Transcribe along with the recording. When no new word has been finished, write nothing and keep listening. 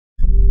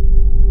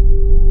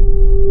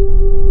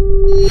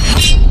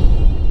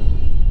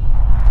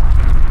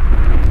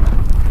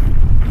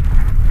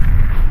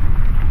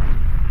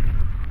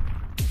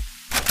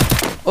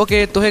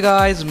Okay तो है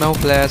guys, मैं हूँ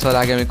फ्लैश और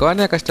आगे मैं एक और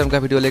नया कस्टम का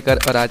वीडियो लेकर।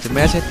 और आज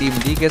मैच है टीम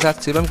डी के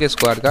साथ शिवम के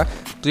स्क्वाड का।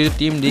 तो ये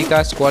टीम डी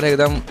का स्क्वाड है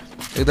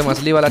एकदम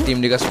असली वाला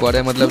टीम डी का स्क्वाड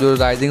है, मतलब जो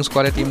राइजिंग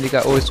स्क्वाड है टीम डी का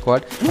वो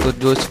स्क्वाड। तो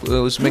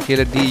जो उसमें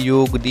खेले डी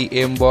यूग, डी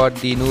एम्बॉट,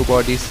 डी नूब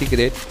और डी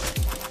सीक्रेट।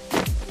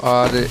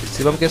 और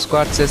शिवम के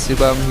स्क्वाड से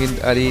शिवम, हिंद,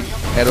 अरिन,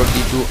 एरो,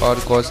 टीटू और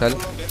कौशल।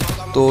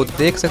 तो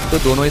देख सकते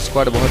हो दोनों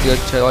स्क्वाड बहुत ही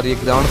अच्छा है। और ये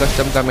ग्राउंड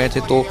कस्टम का मैच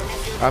है तो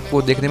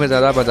आपको देखने में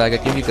ज़्यादा मज़ा आएगा,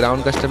 क्योंकि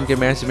ग्राउंड कस्टम के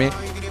मैच में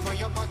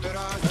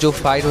जो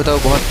फाइट होता है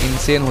वो बहुत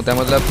इंसेन होता है।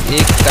 मतलब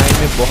एक टाइम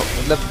में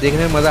बहुत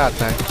देखने में मज़ा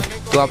आता है।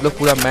 तो आप लोग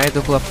पूरा मैच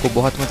देखो, आपको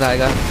बहुत मज़ा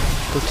आएगा।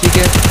 तो ठीक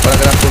है, और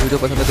अगर आपको वीडियो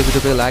पसंद है तो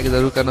वीडियो पे लाइक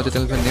ज़रूर करना, तो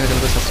चैनल पर नए चैनल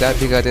को सब्सक्राइब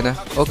भी कर देना।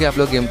 ओके, आप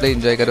लोग गेम प्ले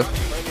एंजॉय करो।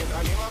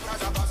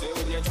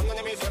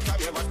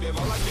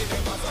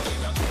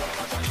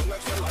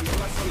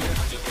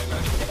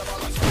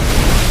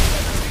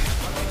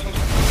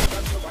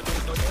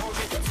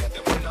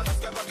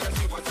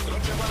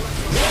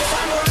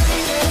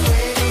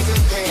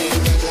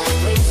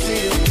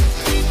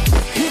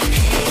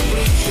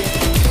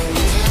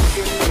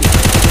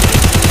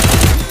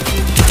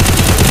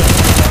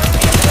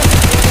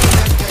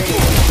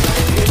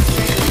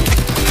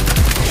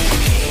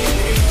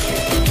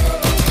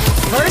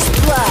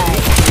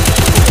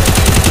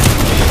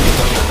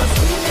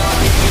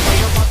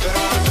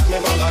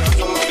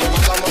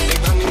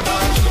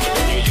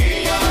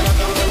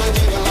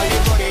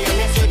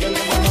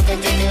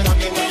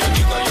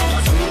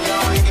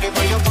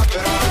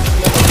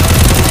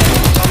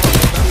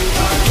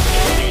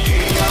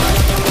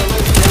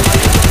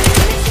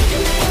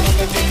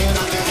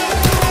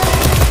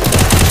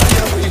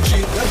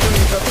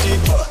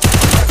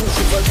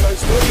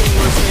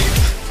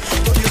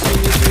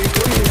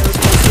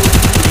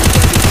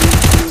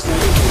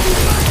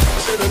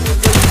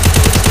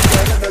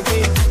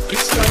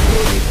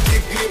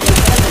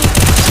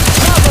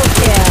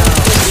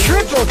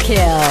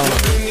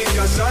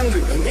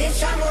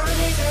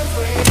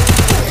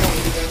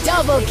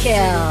 Double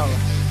kill.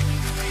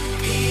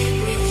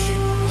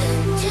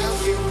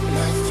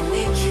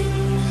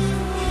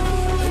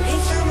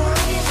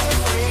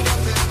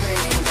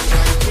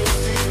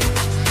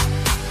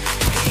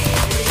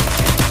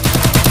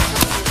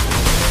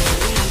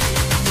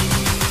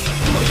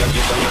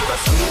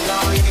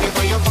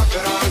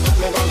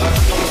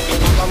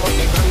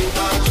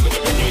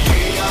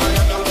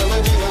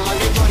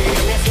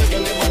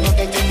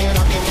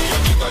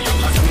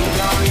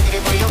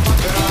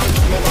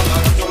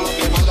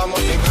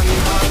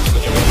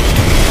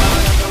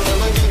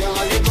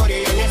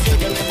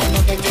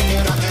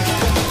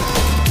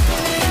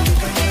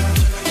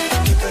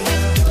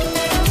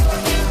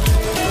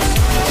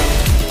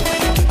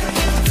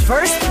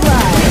 First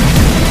blood.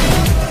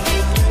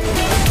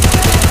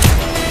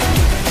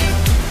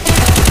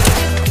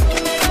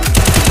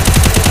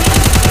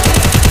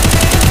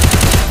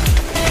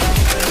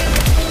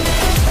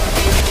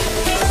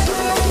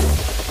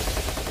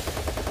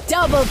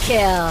 Double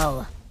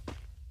kill.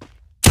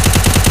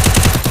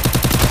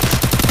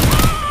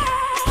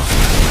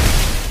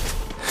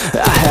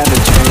 I have a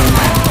dream,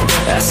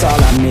 that's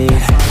all I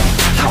need.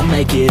 I'll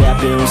make it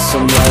happen with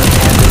some work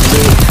and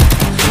belief.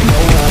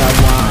 Know what I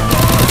want,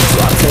 so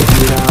I'll take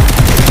it on.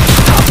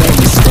 I'll make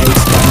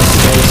mistakes, but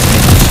mistakes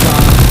make me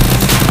strong.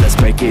 Let's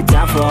break it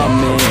down for a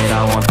minute.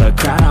 I want the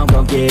crown, I'm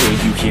gon' get it.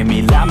 You hear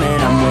me loud,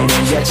 man, I'm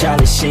winning. Yeah,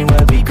 Charlie Sheen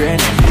will be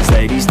grinning. These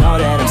ladies know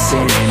that I'm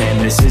sinning,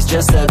 and this is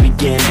just the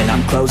beginning.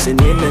 I'm closing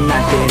in the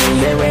night inning.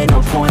 There ain't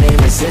no point in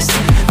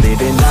resisting.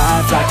 Living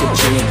life like a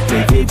dream,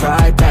 live it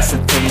right, that's the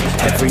thing.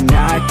 Every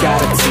night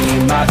got a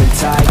team, I've been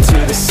tied to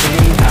the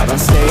scene. Out on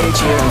stage,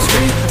 here on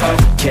screen.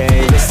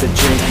 Okay, it's a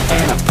dream,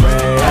 and I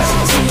pray as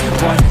a team.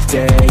 One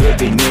day it'll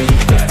be me.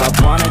 If I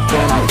want it,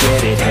 then I'll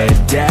get it. Head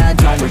down,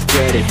 don't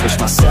regret it. Push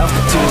myself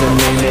to the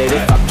limit.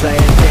 If I play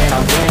it, then I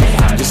win it.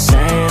 I'm just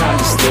saying, I'm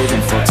just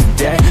living for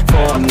today,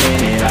 for a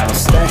minute. I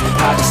don't stay,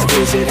 I just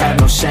visit, have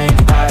no shame,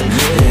 I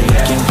admit it.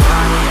 Looking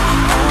right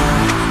at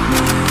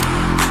me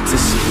to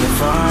see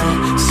if I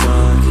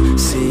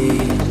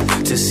succeed,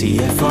 to see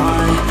if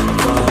I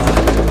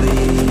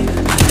believe.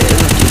 They're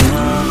looking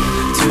up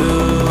to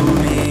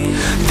me.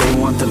 They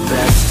want the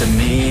best of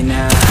me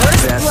now,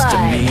 best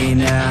of me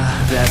now,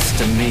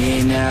 best of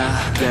me now,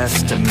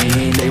 best of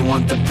me. They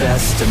want the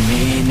best of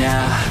me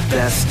now,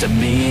 best of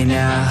me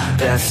now,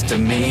 best of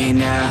me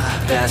now,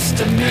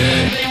 best of me.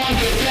 They want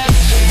the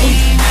best of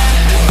me now.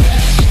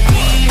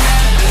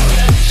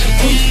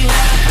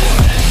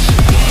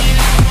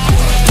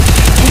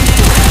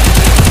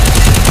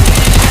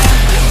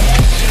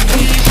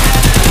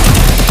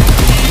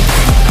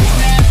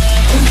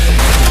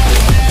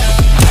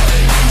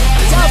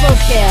 Double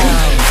kill.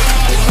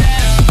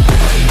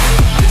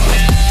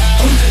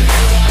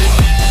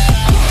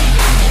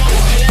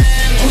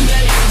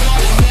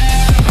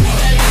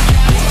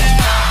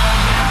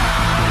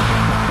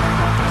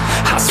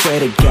 I swear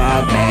to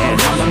God, man,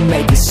 I'ma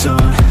make it soon.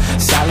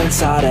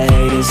 Silence all the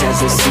haters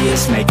as they see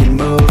us making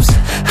moves.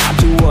 I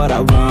do what I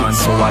want,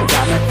 so I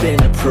got nothing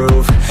to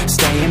prove.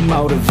 Staying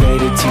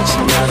motivated,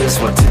 teaching others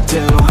what to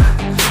do.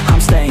 I'm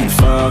I'm staying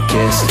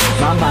focused,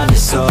 my mind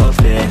is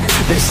open.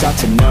 They start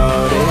to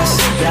notice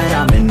that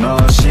I'm in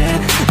motion.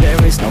 There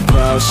is no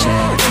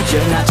potion,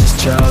 you're not just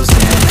chosen.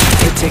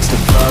 It takes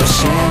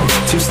devotion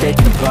to stay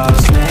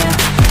composed, man.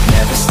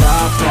 Never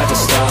stop,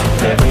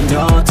 there ain't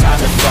no time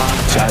to fall.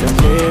 Try to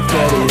live,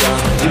 get it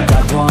up, you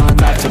got one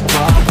life to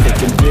pop.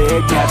 Thinking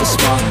big, never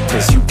small,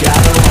 cause you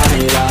gotta want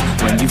it all.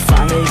 When you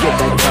finally get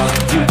that call,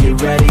 you get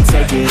ready,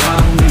 take it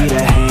on. Need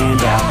a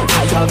hand out,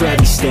 I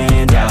already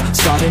stand out.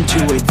 Starting to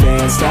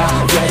advance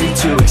now, ready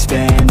to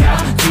expand now.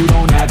 You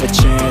don't have a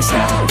chance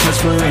now,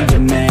 cause we're in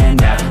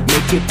demand now.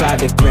 Make it by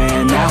the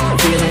grand now,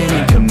 feeling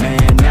in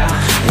command now.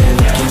 They're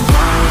looking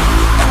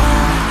right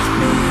at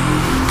me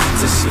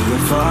to see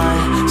if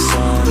I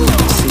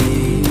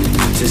succeed,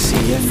 to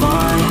see if I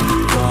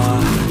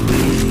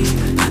believe.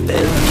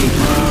 They're looking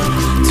up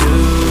to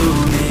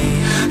me.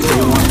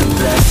 They want the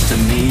best of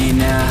me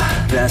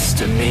now,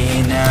 best of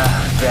me now,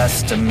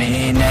 best of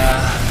me now,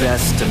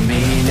 best of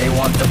me. They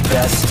want the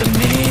best of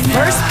me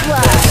now, First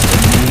blood. best of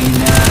me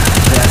now,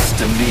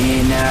 best of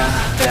me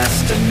now,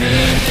 best of me.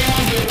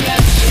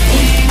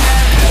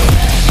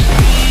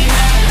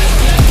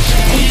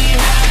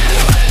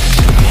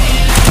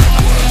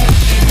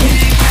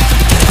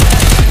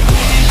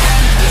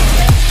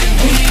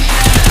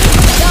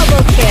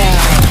 Double kill.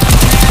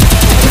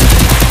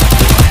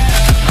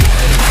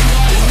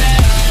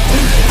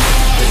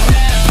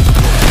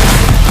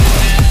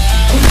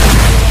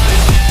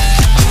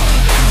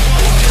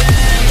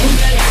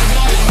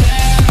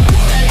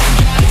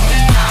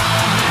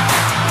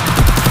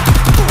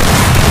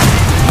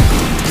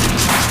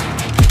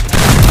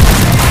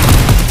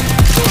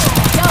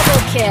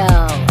 Kill.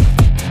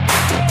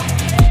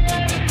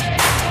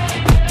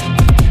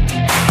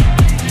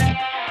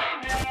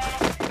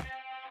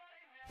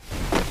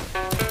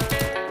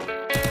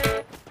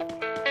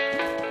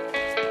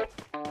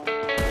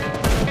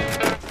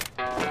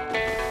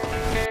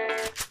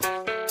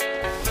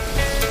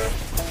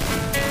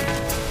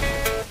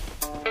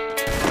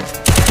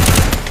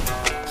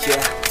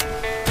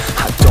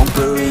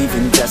 Believe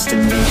in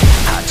destiny,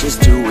 I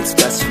just do what's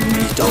best for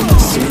me. Don't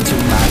listen to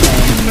my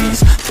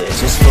enemies, they're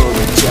just full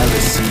of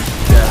jealousy.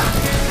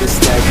 This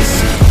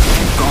legacy,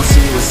 you gon'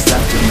 see what's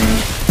left of me.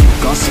 You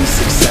gon' see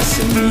success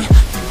in me,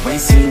 you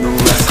ain't seen the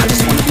rest of me. I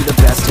just wanna be the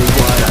best at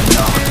what I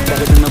know,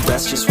 better than the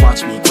rest, just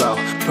watch me grow.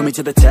 Put me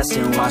to the test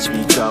and watch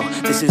me go.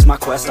 This is my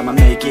quest, I'ma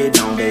make it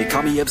known. They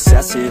call me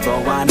obsessive,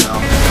 oh I know.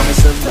 Call me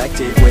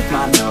selective with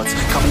my notes,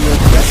 call me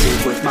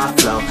aggressive with my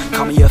flow.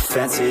 Call me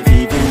offensive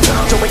even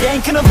though Joe, I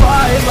ain't gonna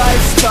lie,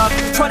 life's tough.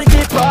 Try to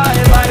get by,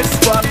 life's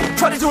rough.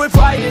 Try to do it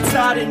right, it's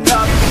not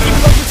enough. Even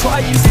though you try,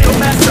 you still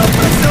mess up.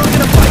 But I'm still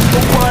gonna fight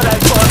for what I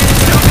love.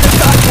 Still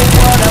gonna die for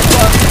what I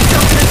love.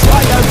 Still gonna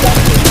try, I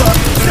won't give up.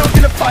 Still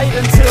gonna fight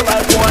until I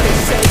want it.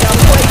 Say I'm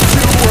way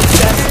too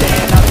obsessed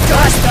and I've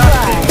got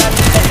nothing at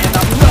the end.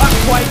 I'm not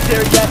quite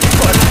there yet,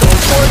 but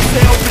those words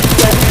they'll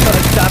regret.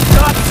 Cause I've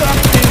got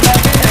something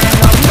left and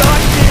I'm not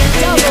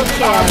giving in.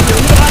 I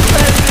will not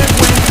let it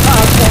win,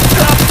 I won't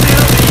stop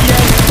till the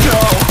end, no.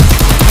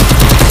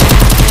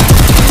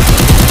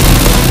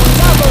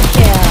 Double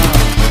kill.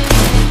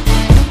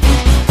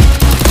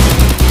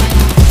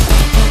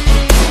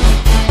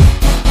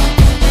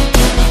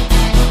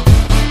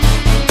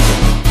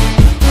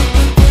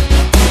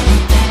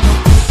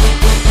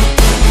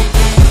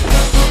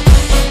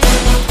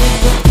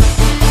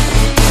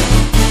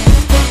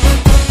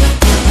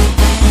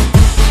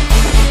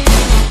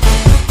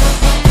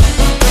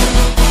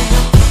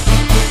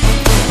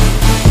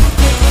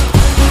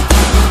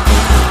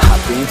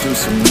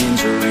 Some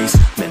injuries,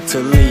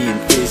 mentally and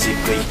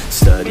physically.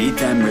 Studied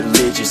them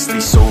religiously,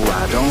 so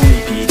I don't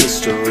repeat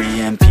history.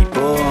 And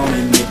people won't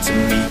admit to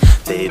me,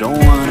 they don't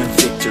want a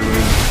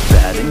victory.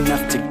 Bad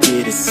enough to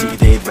get a C,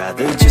 they'd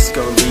rather just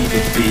go leave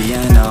it be.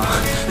 And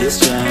this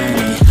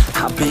journey,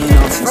 I've been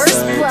on since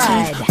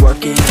 13.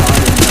 Working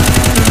hard and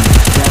learning,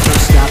 never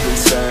stopping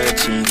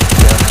searching.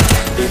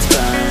 Yeah, it's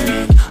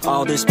burning,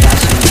 all this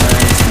passion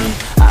hurts me.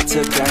 I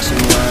took action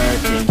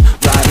working,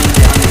 writing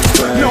down these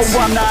words. No,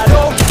 I'm not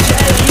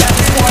okay, I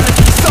just wanna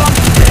be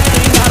something.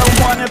 I don't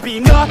wanna be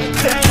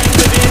nothing,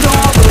 living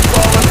all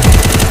alone.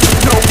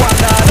 No, I'm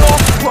not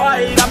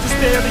alright, I'm just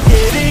barely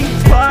getting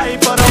by.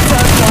 But I'll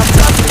tell you I'm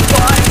just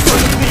fine, so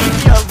you leave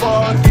me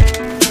alone.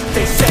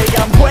 They say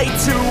I'm way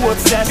too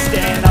obsessed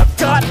and I've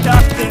got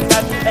nothing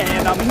left.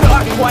 And I'm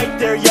not quite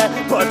there yet,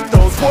 but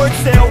those words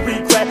they'll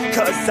regret.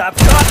 Cause I've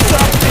got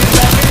something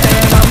left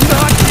and I'm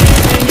not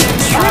giving in.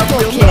 I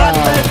will not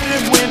let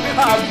it win,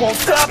 I won't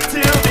stop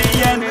till the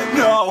end,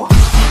 no.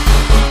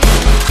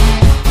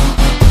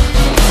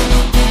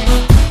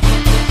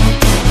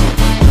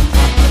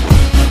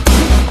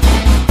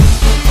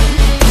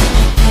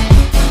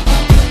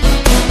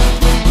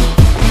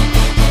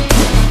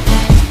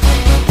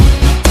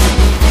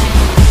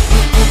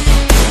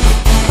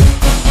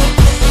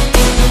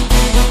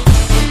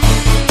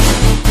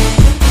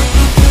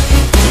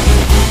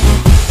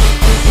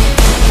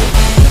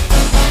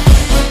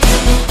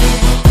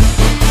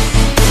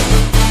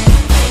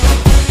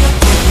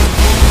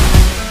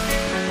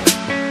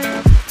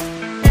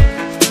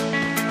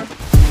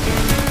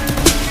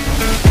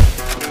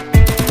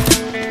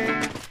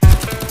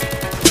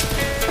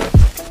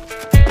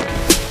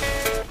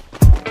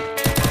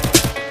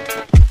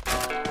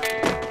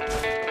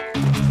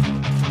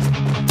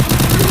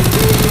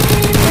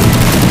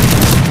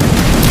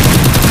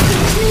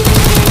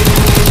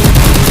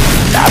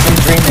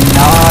 been dreaming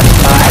on in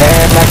my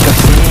head like I've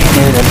seen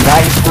it. A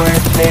life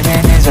worth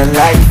living is a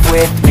life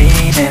with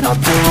meaning. I'll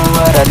do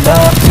what I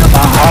love till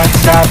my heart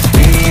stops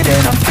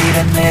beating. I'm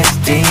feeding this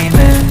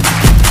demon.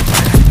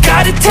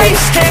 Got a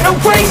taste, can't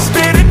erase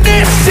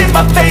bitterness in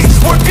my face.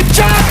 Work a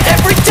job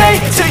every day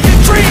till your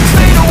dreams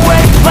fade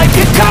away. Like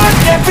a card,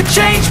 never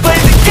change, play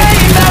the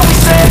game how we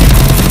say.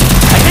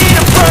 I need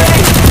a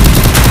break.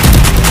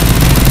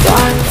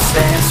 I'm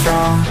staying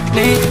strong,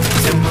 need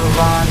to move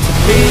on to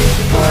be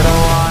what I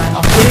want.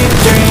 I'll keep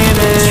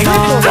dreaming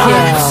on.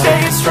 I'm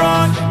staying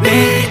strong,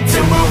 need to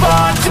move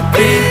on to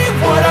be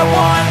what I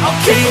want. I'll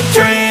keep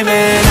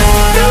dreaming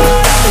on.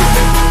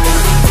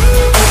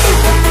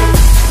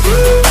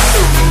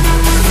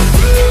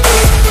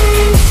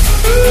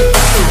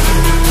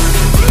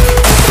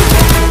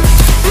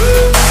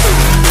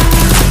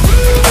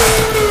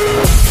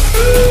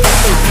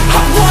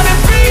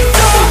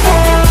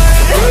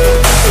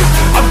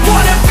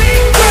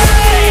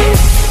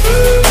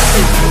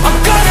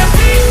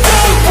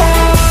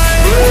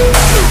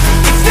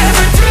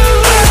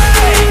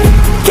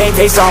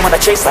 Face on when I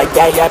chase like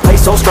that, yeah, I play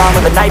so strong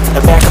with a knife in the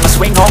back. I'ma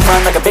swing home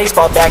run like a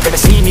baseball bat. Gonna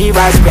see me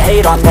rise if you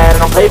hate on that.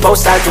 I don't play both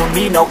sides, doing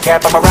me no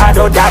cap. I'ma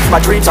ride or die for my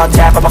dreams on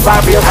tap. I'ma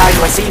fly real high,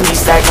 you ain't see me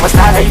stack. No, it's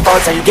not how you fall,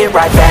 it's how you get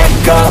right back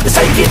up. That's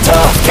how you get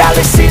tough.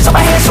 Calluses on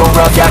my hands so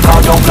rough, yeah, I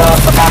call don't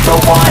bluff. I'm not the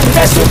one,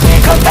 mess with me,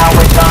 come down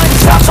with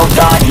guns. I'm so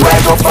done, you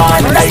had no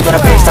fun. Now you gonna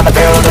face down the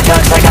barrel of the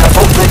guns. I got a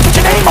full clip, put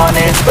your name on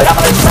it, but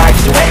I'ma let you slide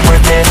cause you ain't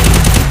worth it.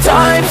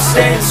 Time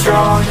staying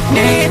strong,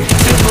 need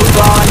to move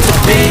on to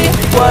be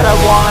what I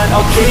want.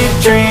 I'll keep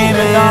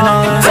dreaming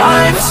on.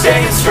 Time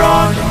staying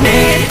strong,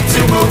 need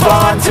to move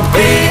on to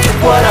be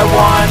what I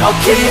want. I'll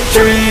keep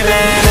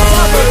dreaming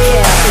on.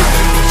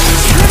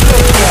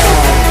 Triple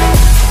kill.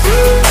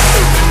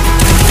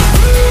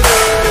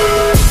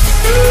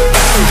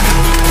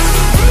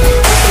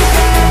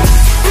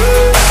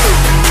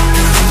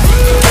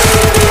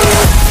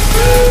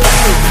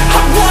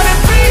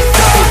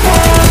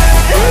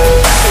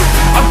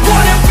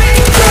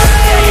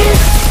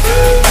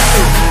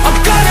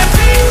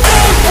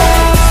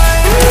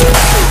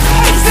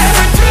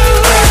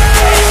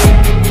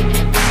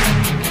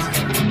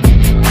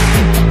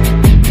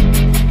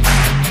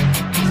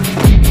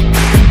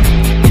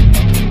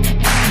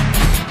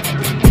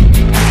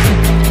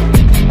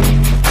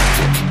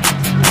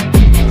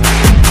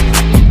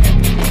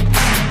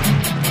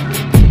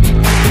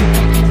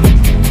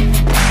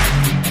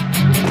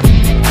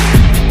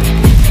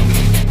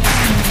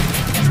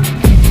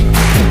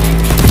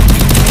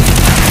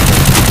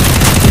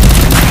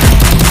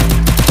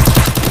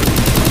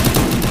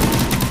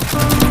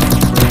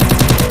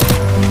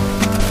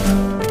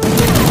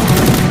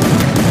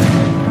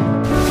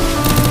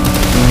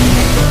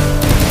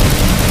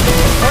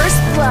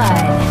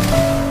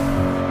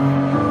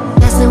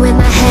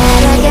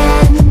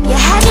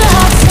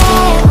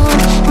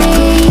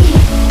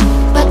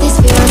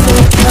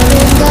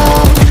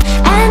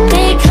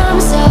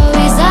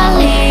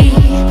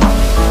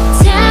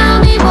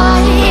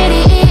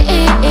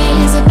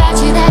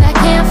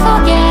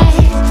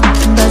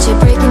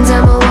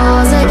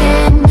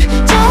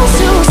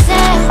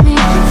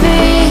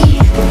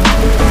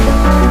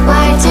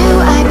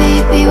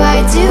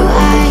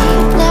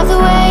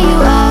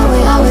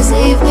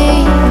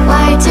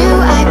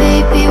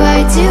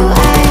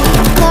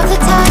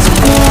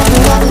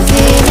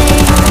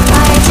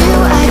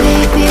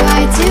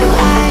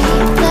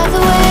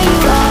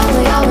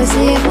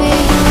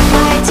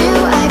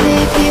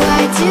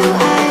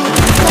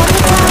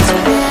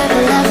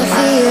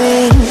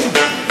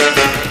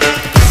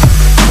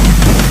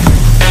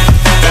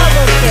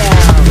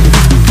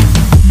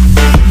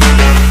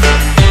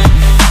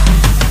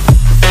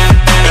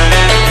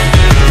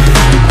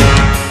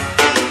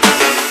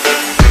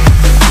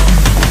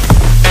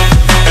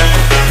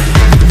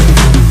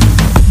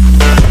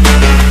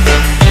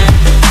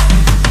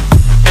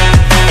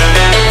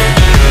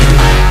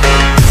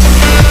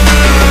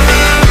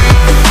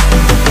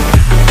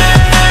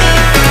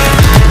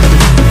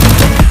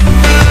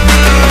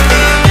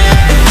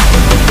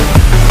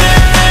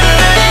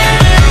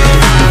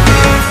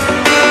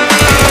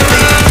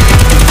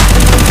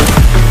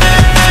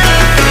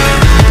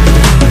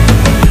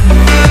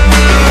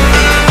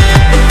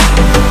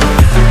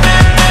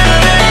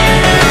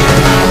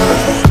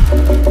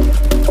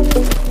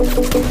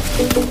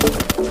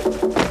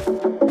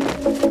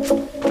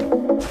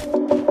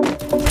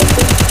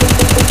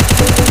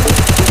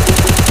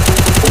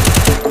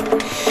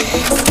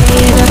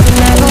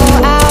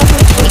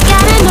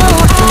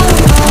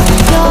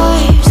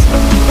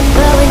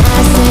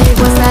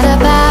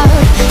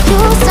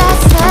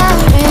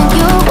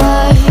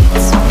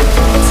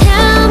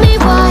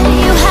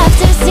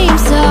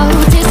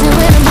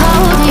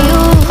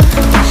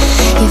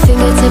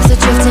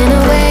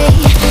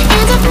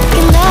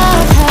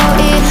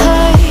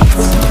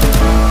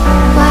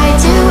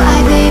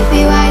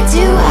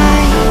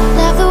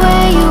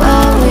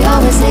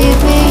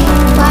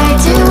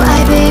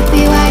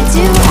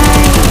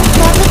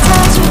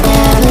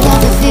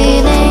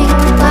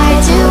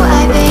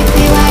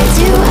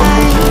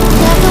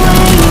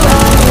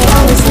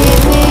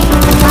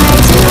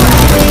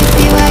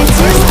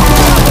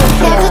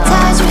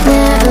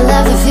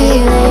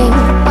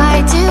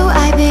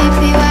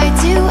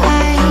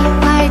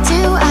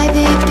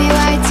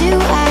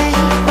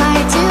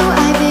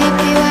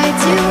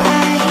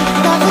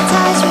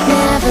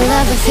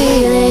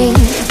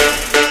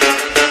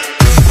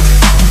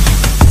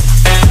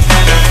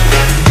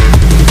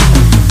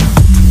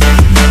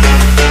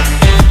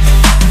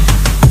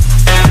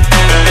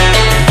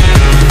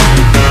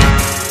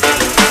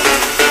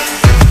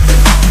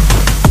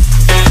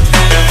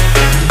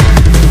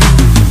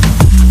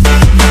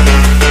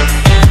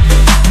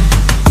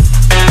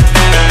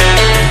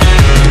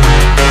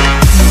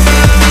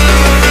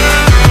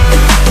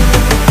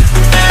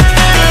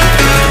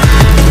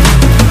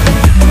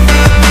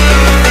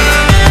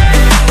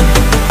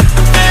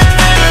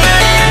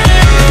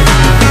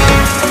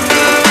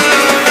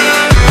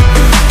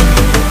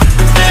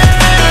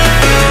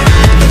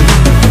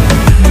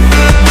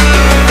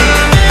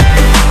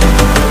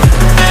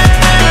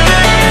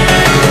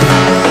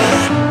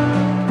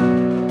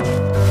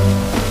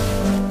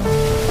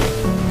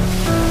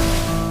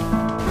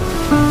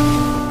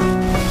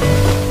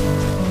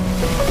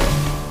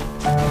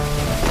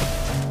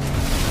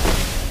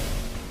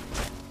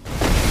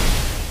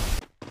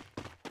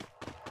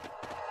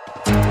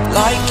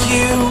 like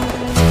you.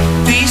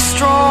 Be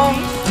strong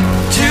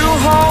to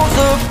hold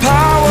the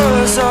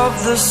powers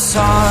of the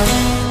sun.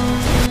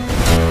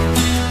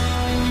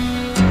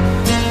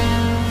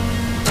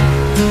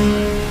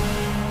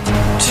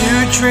 To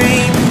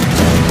dream,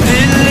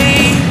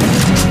 believe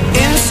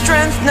in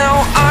strength.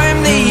 Now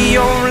I'm the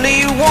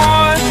only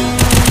one,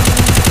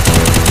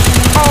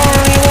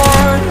 only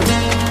one.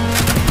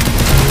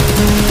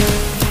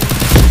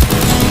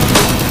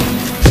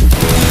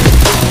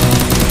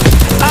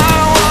 I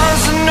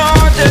was an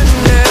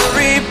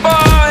ordinary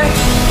boy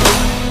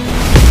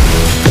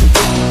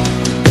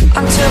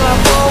until I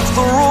broke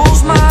the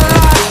rules my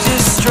life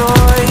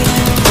destroyed.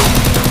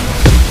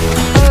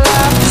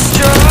 Life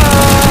destroyed.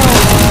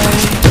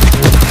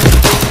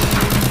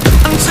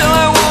 Until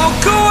I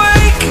woke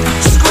awake,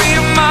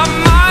 scream my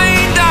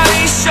mind,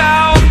 I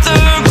shout,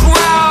 the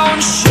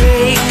ground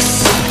shakes.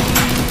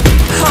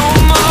 How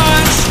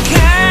much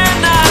can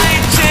I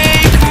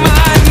take?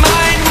 My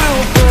mind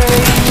will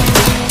break.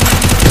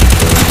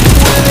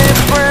 Will it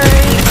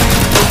break?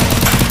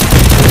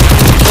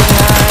 Can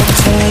I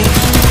take?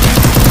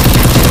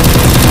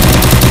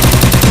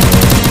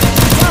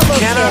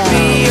 Can I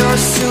be your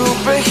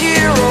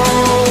superhero?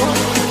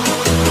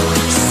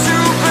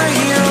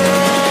 Superhero.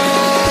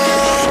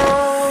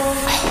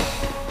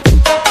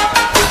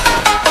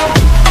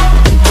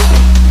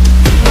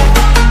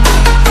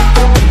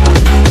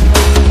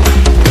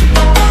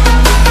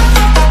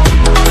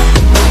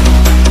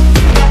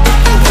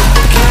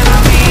 Can I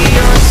be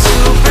your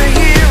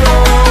superhero?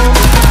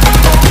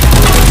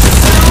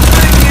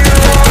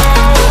 Superhero.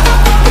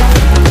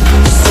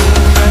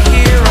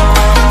 Superhero.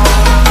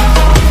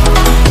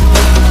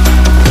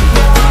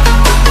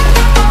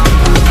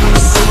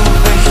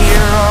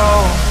 Superhero.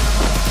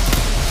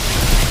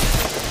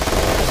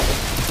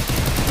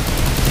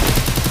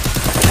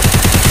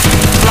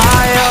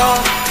 Fly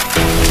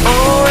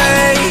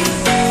away.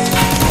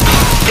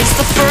 It's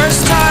the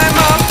first time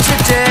of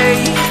today.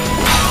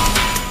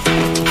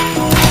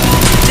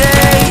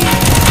 Today.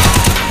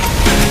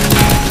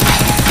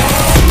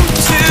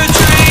 To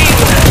dream,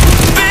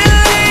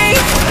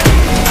 believe.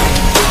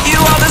 You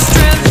are the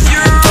strength,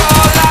 you're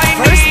all I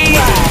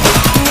need.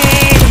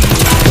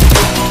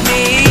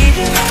 Need.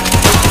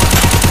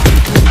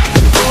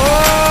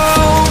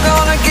 Oh,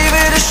 gonna give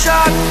it a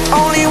shot.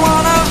 Only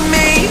one of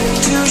me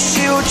to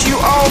shield you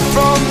all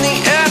from the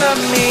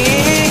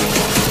enemy.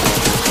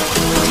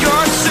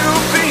 You're a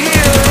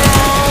superhero.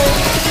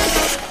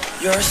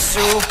 You're a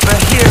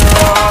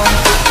superhero.